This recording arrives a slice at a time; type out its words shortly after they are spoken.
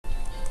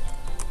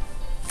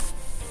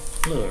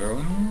Hello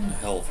everyone,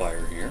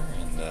 Hellfire here,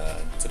 and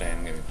today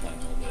I'm going to be playing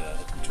a little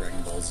bit of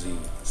Dragon Ball Z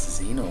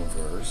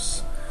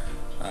Xenoverse.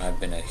 I've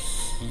been a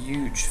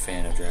huge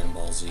fan of Dragon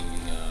Ball Z.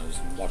 I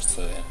watched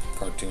the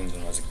cartoons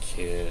when I was a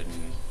kid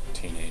and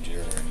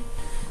teenager, and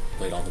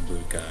played all the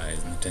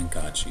Budokais and the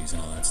Tenkachis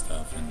and all that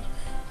stuff, and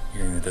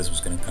hearing that this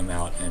was going to come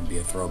out and be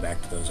a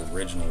throwback to those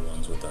original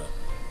ones with an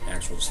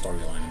actual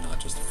storyline and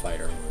not just a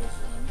fighter was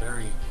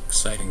very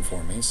exciting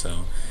for me.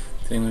 So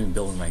today I'm going to be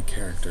building my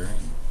character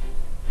and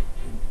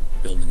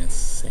building a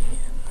Saiyan.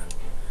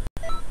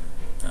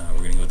 We're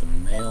going to go with a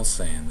male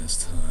Saiyan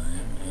this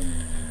time,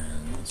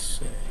 and let's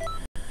see.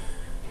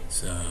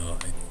 So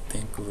I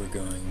think we're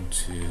going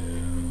to,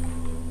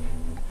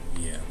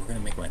 we're going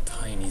to make him a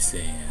tiny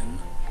Saiyan,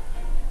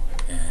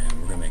 and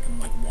we're going to make him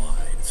like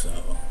wide, so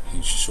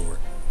he's short,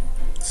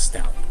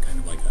 stout, kind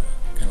of like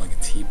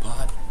a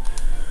teapot.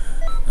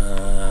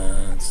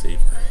 Let's see,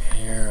 for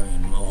hair, I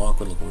mean, Mohawk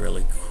would look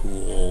really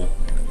cool.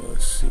 I'm going to go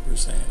with Super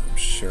Saiyan, I'm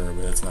sure,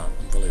 but it's not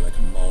really like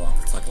a Mohawk,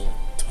 it's like a little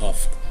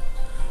tuft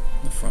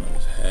in the front of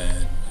his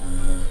head.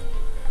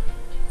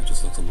 It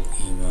just looks a little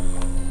emo.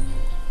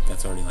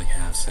 That's already like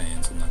half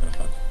Saiyan, so I'm not going to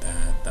fuck with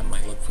that. That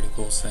might look pretty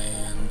cool,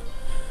 Saiyan.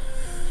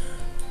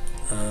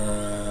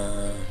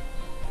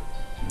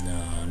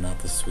 No, not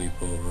the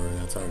sweep over,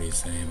 that's already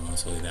Saiyan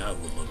mostly. That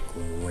would look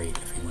great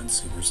if he went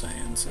Super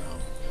Saiyan, so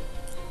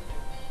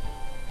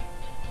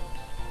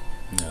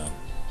no.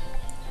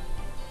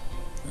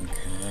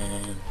 Okay, I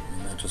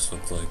mean, that just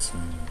looks like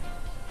some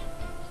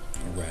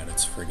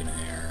Raditz friggin'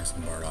 hair,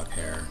 some Bardock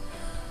hair.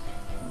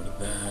 What of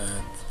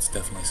that? It's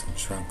definitely some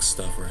trunk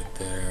stuff right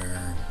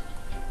there.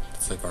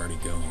 It's like already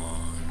go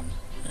on,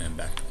 and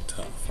back to the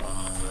tough.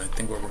 I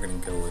think what we're gonna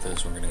go with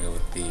is we're gonna go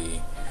with the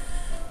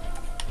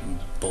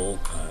bowl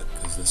cut,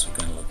 because this would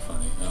kind of look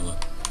funny. Oh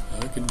look,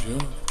 I can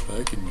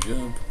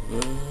jump,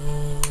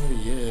 oh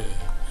yeah.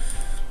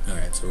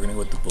 Alright, so we're gonna go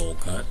with the bowl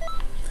cut.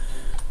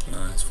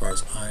 As far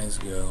as eyes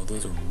go,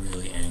 those are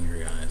really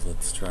angry eyes.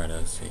 Let's try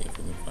to see if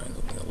we can find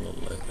something a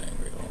little less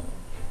angry.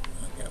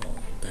 Well,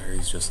 there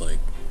he's just like,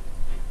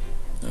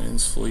 I didn't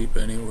sleep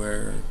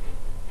anywhere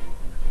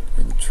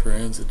in the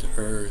transit to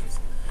Earth,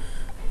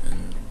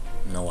 and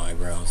no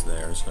eyebrows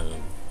there, so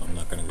I'm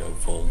not gonna go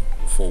full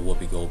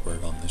Whoopi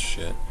Goldberg on this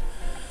shit.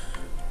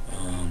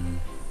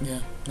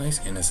 Yeah,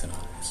 nice innocent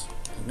eyes,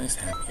 nice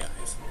happy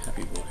eyes,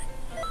 happy boy.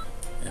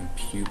 And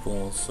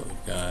pupils, so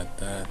we've got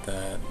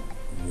that.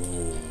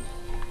 Whoa.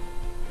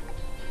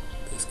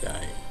 This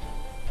guy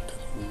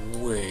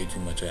took way too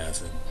much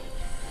acid.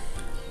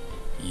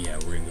 Yeah,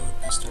 we're gonna go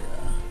with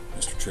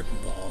Mr.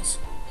 Trippin' Balls.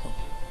 Oh.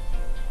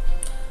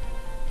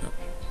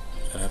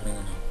 Is that happening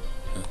or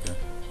no? Okay,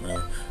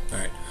 whatever.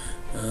 Alright.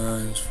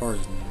 As far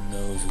as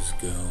noses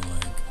go,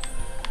 like,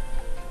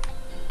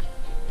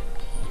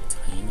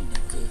 tiny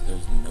noses.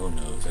 There's no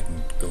nose. I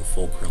can go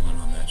full Krillin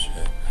on that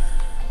shit.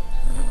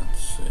 Let's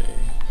see.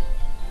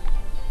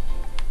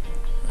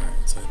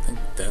 So I think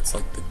that's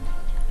like the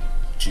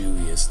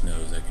Jewiest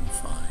nose I can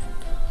find.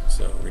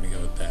 So we're gonna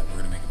go with that. We're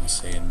gonna make him a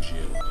Saiyan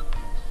Jew.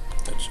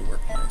 That should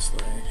work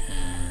nicely.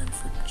 And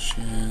for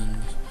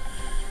chins,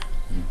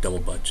 double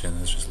butt chin,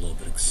 that's just a little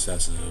bit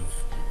excessive.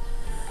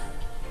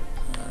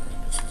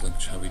 Just looks like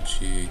chubby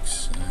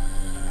cheeks.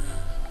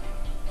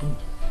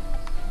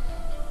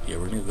 Yeah,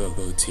 we're gonna go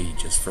goatee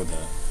just for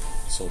the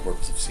sole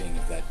purpose of seeing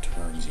if that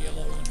turns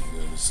yellow when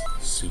he goes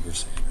Super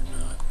Saiyan or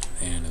not.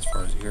 And as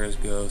far as ears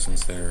go,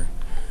 since they're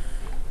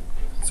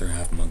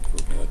half monkey, we're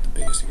going to go with the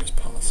biggest ears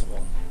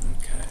possible.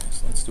 Okay,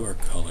 so let's do our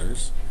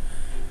colors.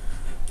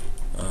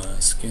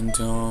 Skin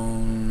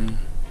tone.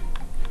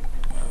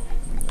 Well,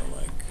 we can go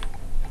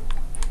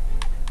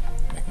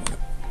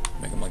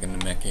make him like a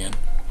Namekian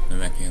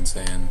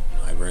Saiyan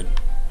hybrid.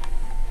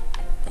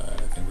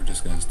 But I think we're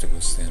just going to stick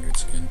with standard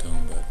skin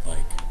tone. But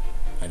like,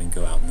 I didn't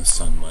go out in the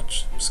sun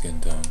much skin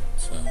tone,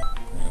 so I'm going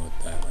to go with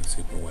that, like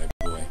super white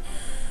boy.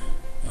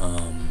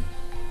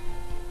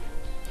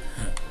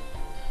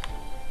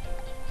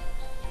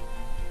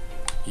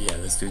 Yeah,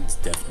 this dude's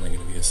definitely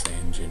going to be a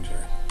Saiyan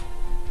Ginger.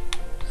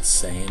 A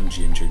Saiyan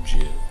Ginger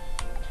Jew.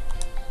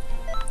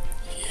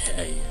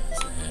 Yeah, he is.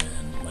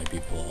 And my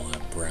people all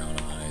have brown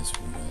eyes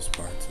for the most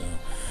part, so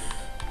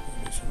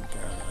maybe some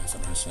brown eyes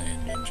on our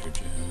Saiyan Ginger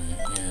Jew.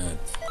 Yeah, that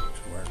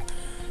should work.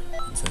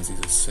 And since he's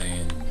a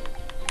Saiyan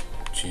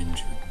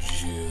Ginger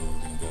Jew,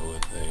 we're going to go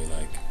with a,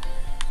 like,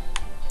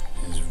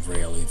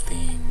 Israeli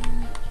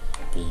themed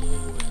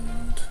blue and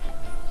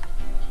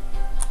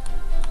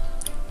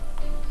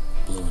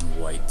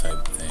white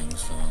type thing,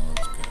 so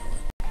let's go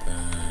with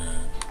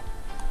that.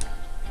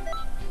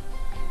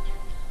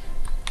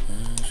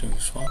 Should we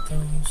swap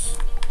those?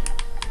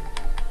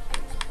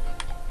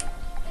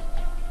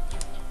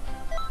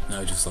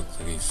 No, it just looks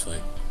like he's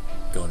like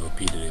going to a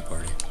P. Diddy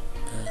party.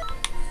 Yeah.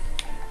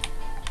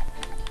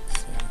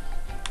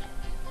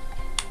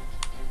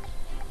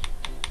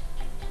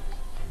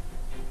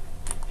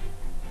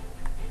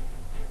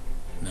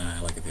 Nah,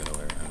 I like it the other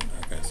way around.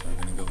 Okay, so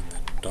we're gonna go with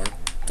that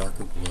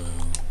darker blue,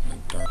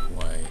 like dark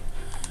white,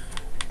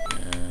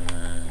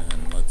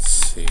 and let's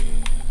see,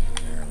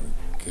 there we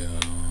go.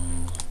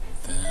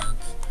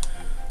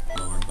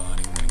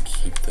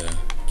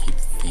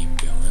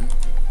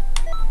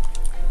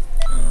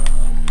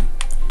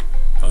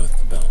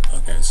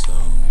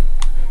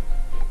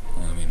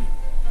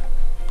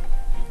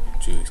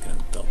 Chewie's getting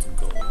a belt of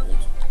gold.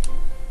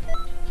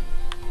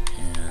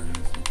 And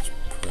let's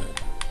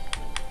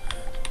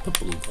put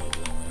blue gloves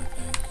on, I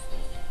think.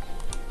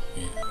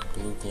 Yeah,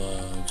 blue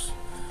gloves.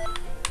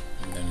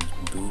 And then his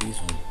booties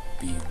will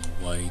be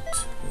white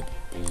with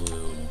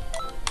blue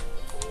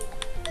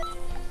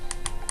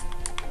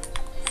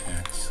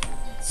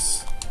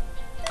accents.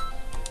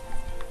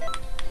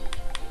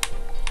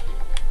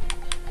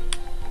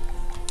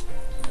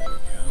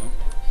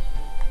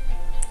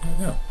 There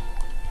we go.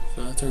 So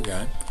that's our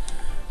guy.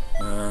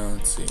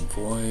 Let's see,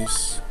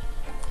 voice.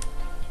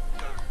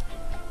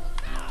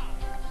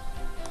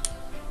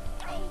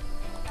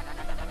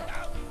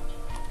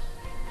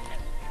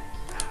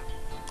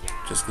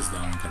 Just because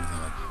that one kind of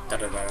sounds like da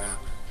da da da.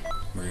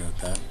 We're going with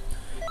that.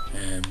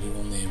 And we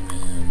will name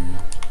him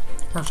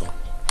Herschel.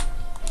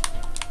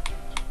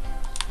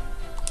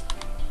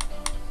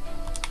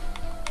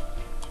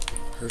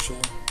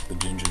 Herschel, the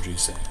Ginger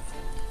Juice Saiyan.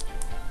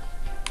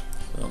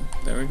 So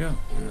there we go.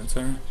 And that's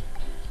our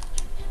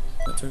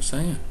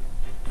Saiyan.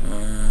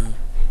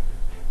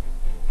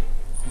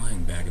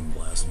 Flying back and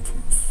blast him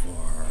from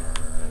far.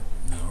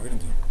 No, we're gonna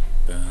do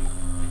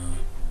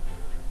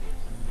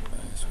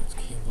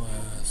Key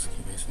Blast,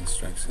 Key Base and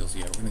Strike Skills.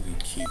 Yeah, we're gonna do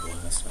Key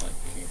Blast. I like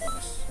Key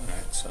Blast.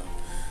 Alright, so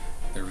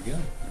there we go.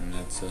 And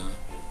that's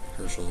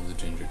Herschel the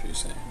Ginger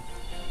Juice Saiyan.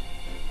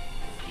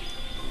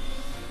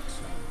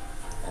 So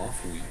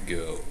off we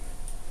go.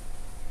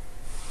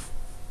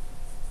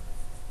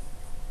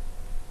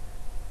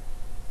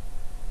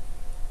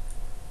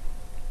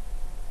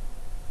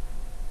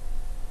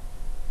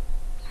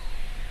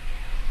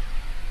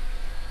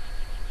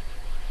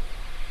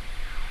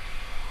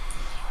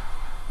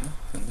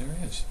 And there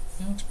he is.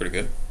 That looks pretty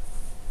good.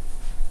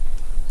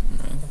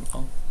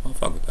 I'll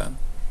fuck with that.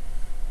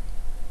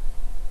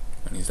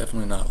 And he's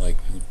definitely not like,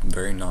 he's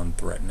very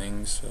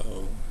non-threatening,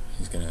 so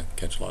he's gonna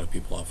catch a lot of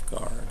people off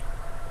guard.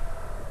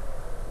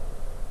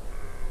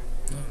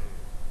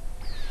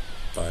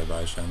 Bye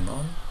bye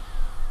Shenlong.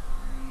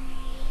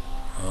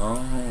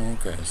 Oh,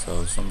 okay,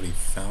 so somebody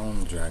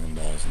found Dragon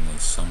Balls and they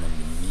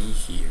summoned me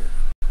here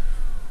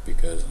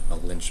because I'm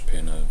a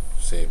linchpin of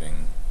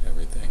saving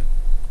everything.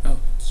 Oh,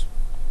 it's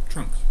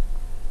Trunks.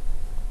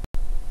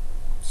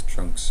 It's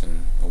Trunks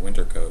in a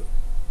winter coat.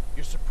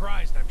 You're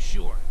surprised, I'm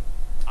sure.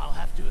 I'll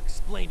have to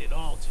explain it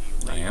all to you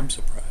later. I am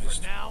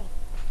surprised. For now,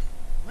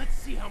 let's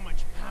see how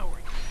much power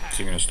you have. So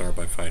you're gonna start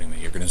by fighting me.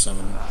 You're gonna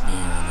summon me and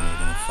then you're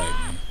gonna fight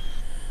me.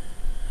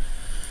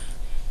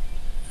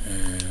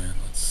 And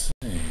let's see,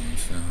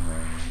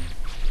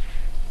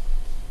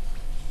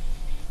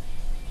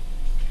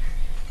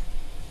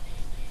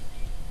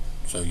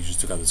 so you just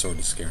took out the sword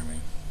to scare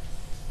me.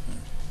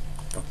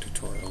 Fuck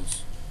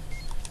tutorials.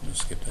 I'm gonna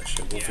skip that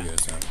shit. We'll figure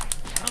this out.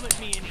 Come at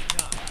me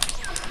anytime.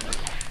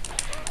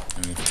 I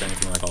mean, if it's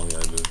anything like all the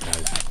other blue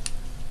guys.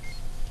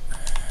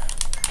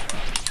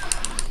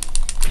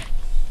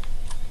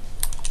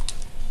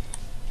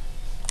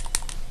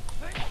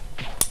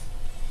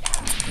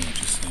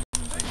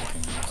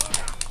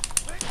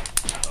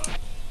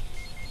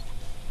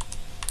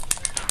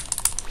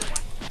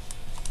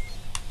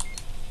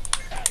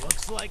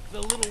 Looks like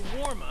the little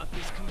warm-up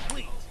is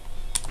complete.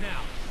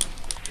 Now,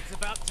 it's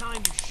about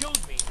time you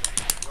showed me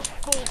your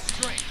full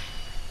strength.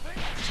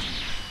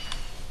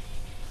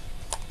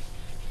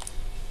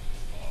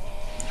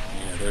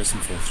 Yeah, there's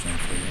some full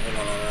strength for you.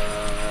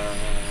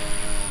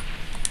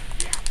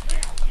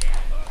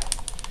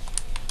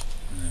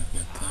 And I've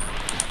got that.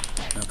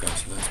 Okay,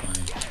 so that's my...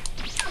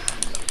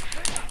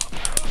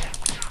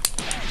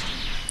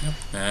 Yep,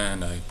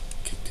 and I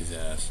kicked his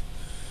ass.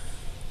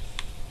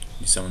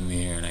 You summoned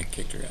me here and I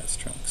kicked your ass,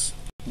 Trunks.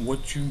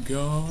 What you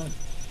got?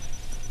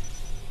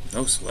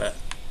 No sweat.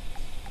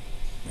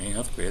 Main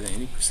health greater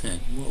than 80%.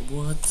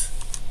 What?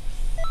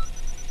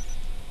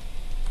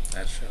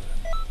 That showed him.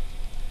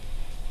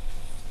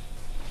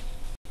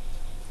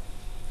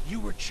 You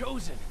were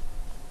chosen.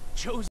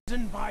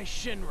 Chosen by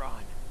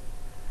Shinron.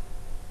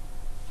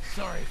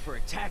 Sorry for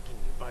attacking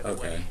you, by the way.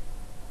 Okay.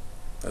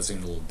 That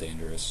seemed a little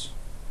dangerous.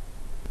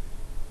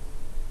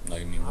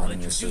 Like, I mean, running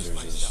with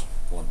scissors is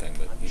one thing,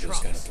 but you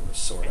just kind of threw a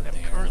sword in the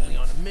air currently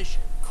on a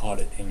mission. Caught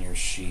it in your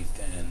sheath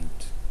and...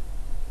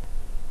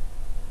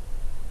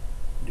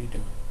 What are you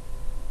doing?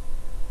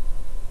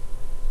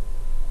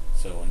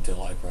 So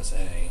until I press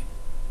A,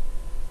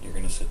 you're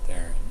gonna sit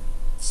there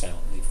and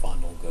silently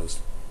fondle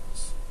ghost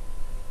ones.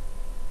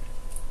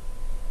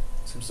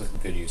 Seems like a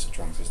good use of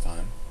Trunks this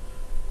time.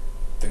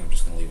 I think I'm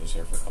just gonna leave us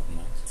here for a couple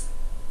months.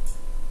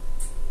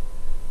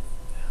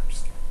 Nah, I'm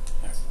just kidding.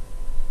 Alright.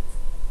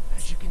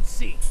 As you can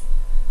see,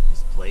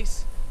 this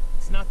place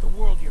is not the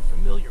world you're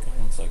familiar with.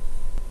 Looks like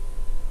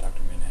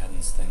Dr.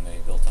 Manhattan's thing they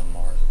built on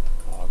Mars with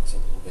the cogs a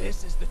little bit.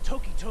 This is the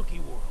Toki Toki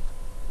world,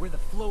 where the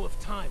flow of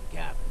time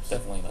gathers.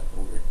 There's definitely like a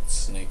weird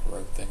snake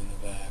rope thing in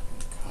the back,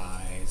 and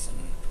Kai's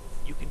and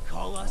you can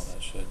call all us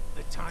that shit.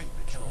 the Time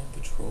Patrol. Time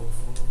Patrol.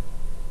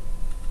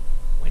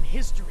 When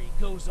history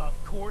goes off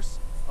course,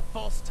 a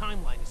false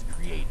timeline is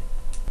created.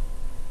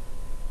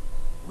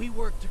 We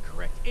work to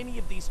correct any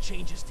of these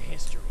changes to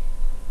history.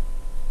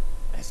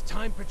 As As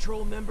Time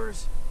Patrol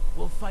members,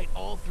 we'll fight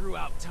all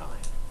throughout time.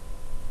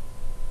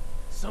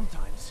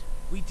 Sometimes,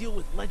 we deal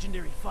with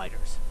legendary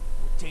fighters,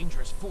 or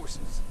dangerous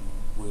forces.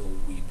 Will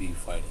we be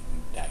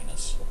fighting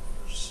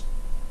dinosaurs?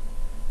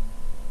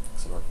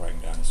 Except we're fighting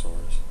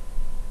dinosaurs.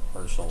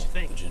 Herschel,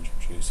 the Ginger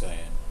Jew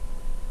Sayian,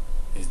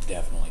 is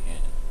definitely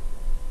in.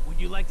 Would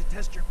you like to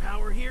test your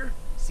power here?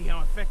 See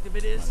how effective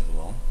it is? Might as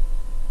well.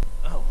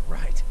 Oh,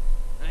 right.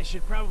 I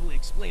should probably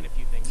explain a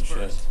few things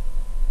first.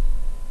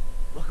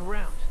 Look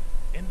around.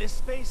 In this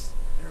space,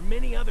 there are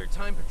many other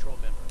Time Patrol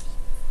members.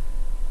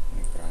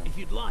 Okay. If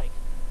you'd like,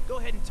 go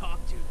ahead and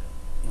talk to them.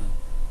 No.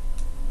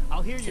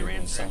 I'll hear your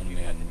answer. Summon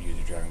me and use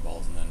your Dragon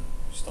Balls, and then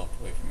just have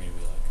to wait for me to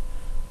be like,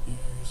 yeah,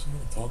 I guess I'm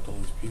gonna talk to all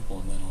these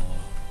people, and then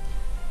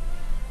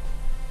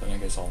I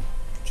guess I'll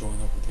join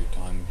up with your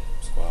Time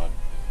Squad,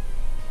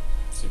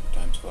 Super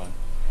Time Squad.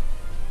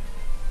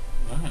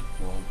 Alright,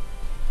 well,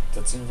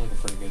 that seems like a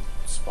pretty good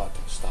spot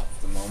to stop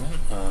for the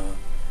moment. So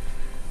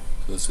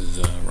this is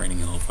Raining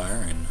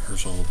Hellfire and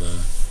Herschel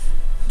the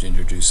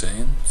Ginger Jew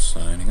Saiyan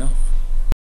signing off.